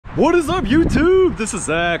What is up, YouTube? This is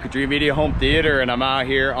Zach with Dreamedia Home Theater, and I'm out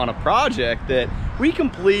here on a project that we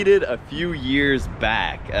completed a few years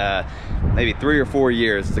back, maybe 3 or 4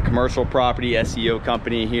 years. It's a commercial property SEO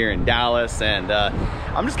company here in Dallas, and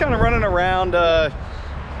I'm just kind of running around,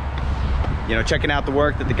 checking out the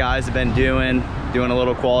work that the guys have been doing a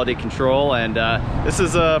little quality control, and this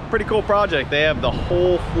is a pretty cool project. They have the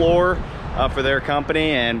whole floor for their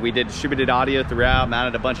company, and we did distributed audio throughout,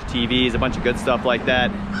 mounted a bunch of TVs, a bunch of good stuff like that.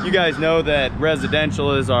 You guys know that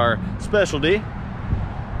residential is our specialty,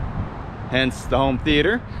 hence the home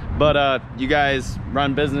theater. But you guys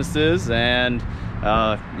run businesses, and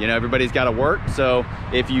everybody's got to work. So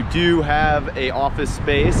if you do have a office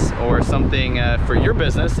space or something for your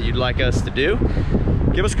business that you'd like us to do,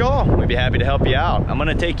 give us a call. We'd be happy to help you out. I'm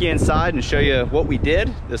gonna take you inside and show you what we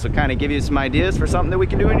did. This will kind of give you some ideas for something that we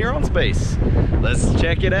can do in your own space. Let's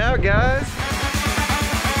check it out, guys.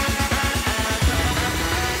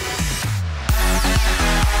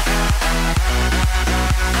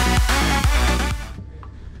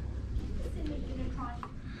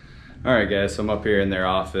 All right, guys, so I'm up here in their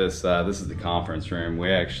office. This is the conference room.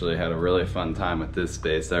 We actually had a really fun time with this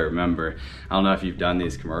space. I remember, I don't know if you've done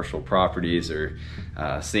these commercial properties or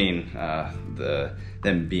seen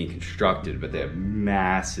them being constructed, but they have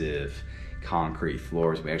massive concrete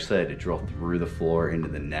floors. We actually had to drill through the floor into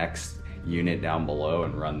the next unit down below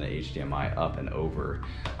and run the HDMI up and over.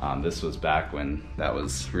 This was back when that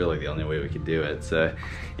was really the only way we could do it. So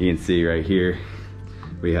you can see right here,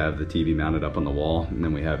 we have the TV mounted up on the wall, and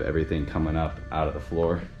then we have everything coming up out of the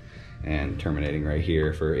floor and terminating right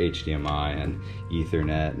here for HDMI and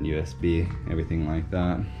Ethernet and USB, everything like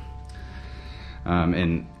that.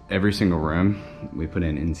 In every single room, we put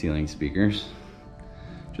in ceiling speakers,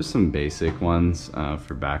 just some basic ones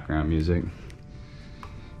for background music.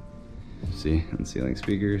 See, in-ceiling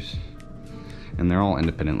speakers. And they're all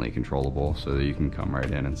independently controllable, so that you can come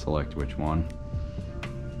right in and select which one,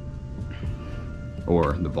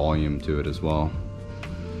 or the volume to it as well.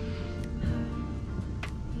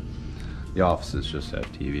 The offices just have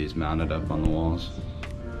TVs mounted up on the walls.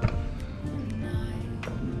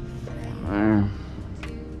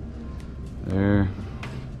 There.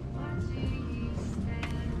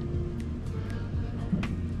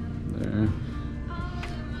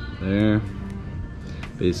 There.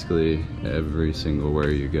 Basically, every single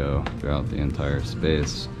where you go throughout the entire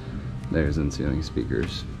space, there's in-ceiling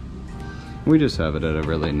speakers. We just have it at a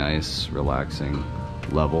really nice, relaxing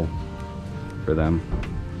level for them.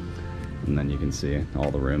 And then you can see all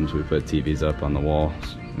the rooms. We put TVs up on the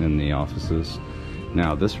walls in the offices.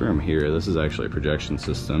 Now this room here, this is actually a projection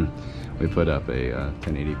system. We put up a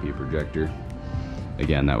 1080p projector.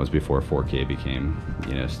 Again, that was before 4K became,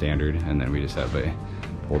 standard. And then we just have a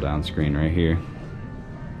pull-down screen right here.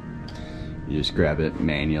 You just grab it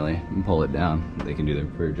manually and pull it down. They can do their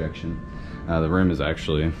projection. The room is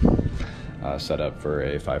actually set up for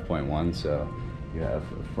a 5.1, so you have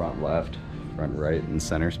front left, front right, and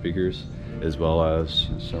center speakers, as well as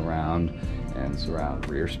surround and surround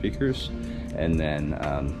rear speakers. And then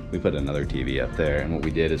we put another TV up there, and what we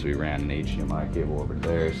did is we ran an HDMI cable over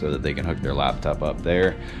there so that they can hook their laptop up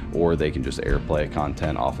there, or they can just AirPlay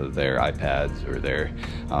content off of their iPads or their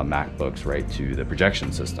MacBooks right to the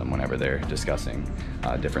projection system whenever they're discussing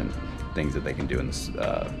different things that they can do in this,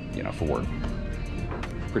 for work.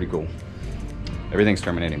 Pretty cool. Everything's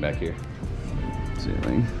terminating back here.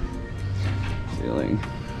 Ceiling,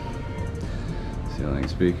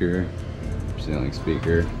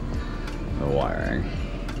 speaker, no wiring.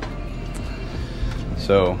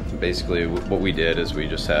 So basically what we did is we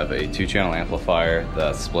just have a 2-channel amplifier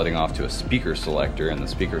that's splitting off to a speaker selector, and the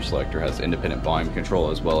speaker selector has independent volume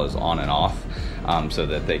control as well as on and off, so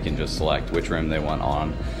that they can just select which room they want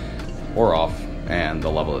on or off and the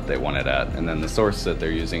level that they want it at. And then the source that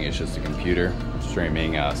they're using is just a computer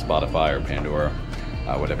streaming Spotify or Pandora,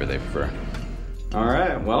 whatever they prefer. All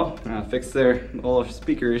right, well, fixed their little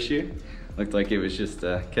speaker issue. Looked like it was just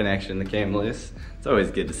a connection that came loose. It's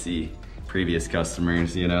always good to see previous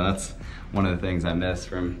customers. That's one of the things I miss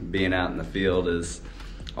from being out in the field, is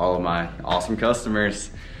all of my awesome customers.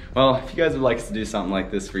 Well, if you guys would like us to do something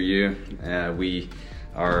like this for you, we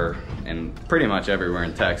are in pretty much everywhere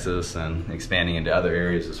in Texas and expanding into other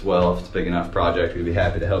areas as well. If it's a big enough project, we'd be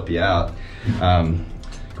happy to help you out.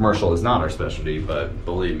 Commercial is not our specialty, but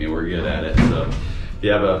believe me, we're good at it. So if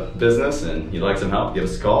you have a business and you'd like some help, give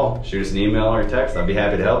us a call, shoot us an email or a text. I'd be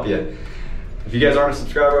happy to help you. If you guys aren't a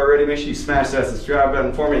subscriber already, make sure you smash that subscribe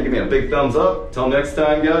button for me and give me a big thumbs up. Till next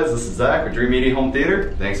time, guys, this is Zach with Dreamedia Home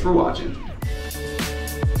Theater. Thanks for watching.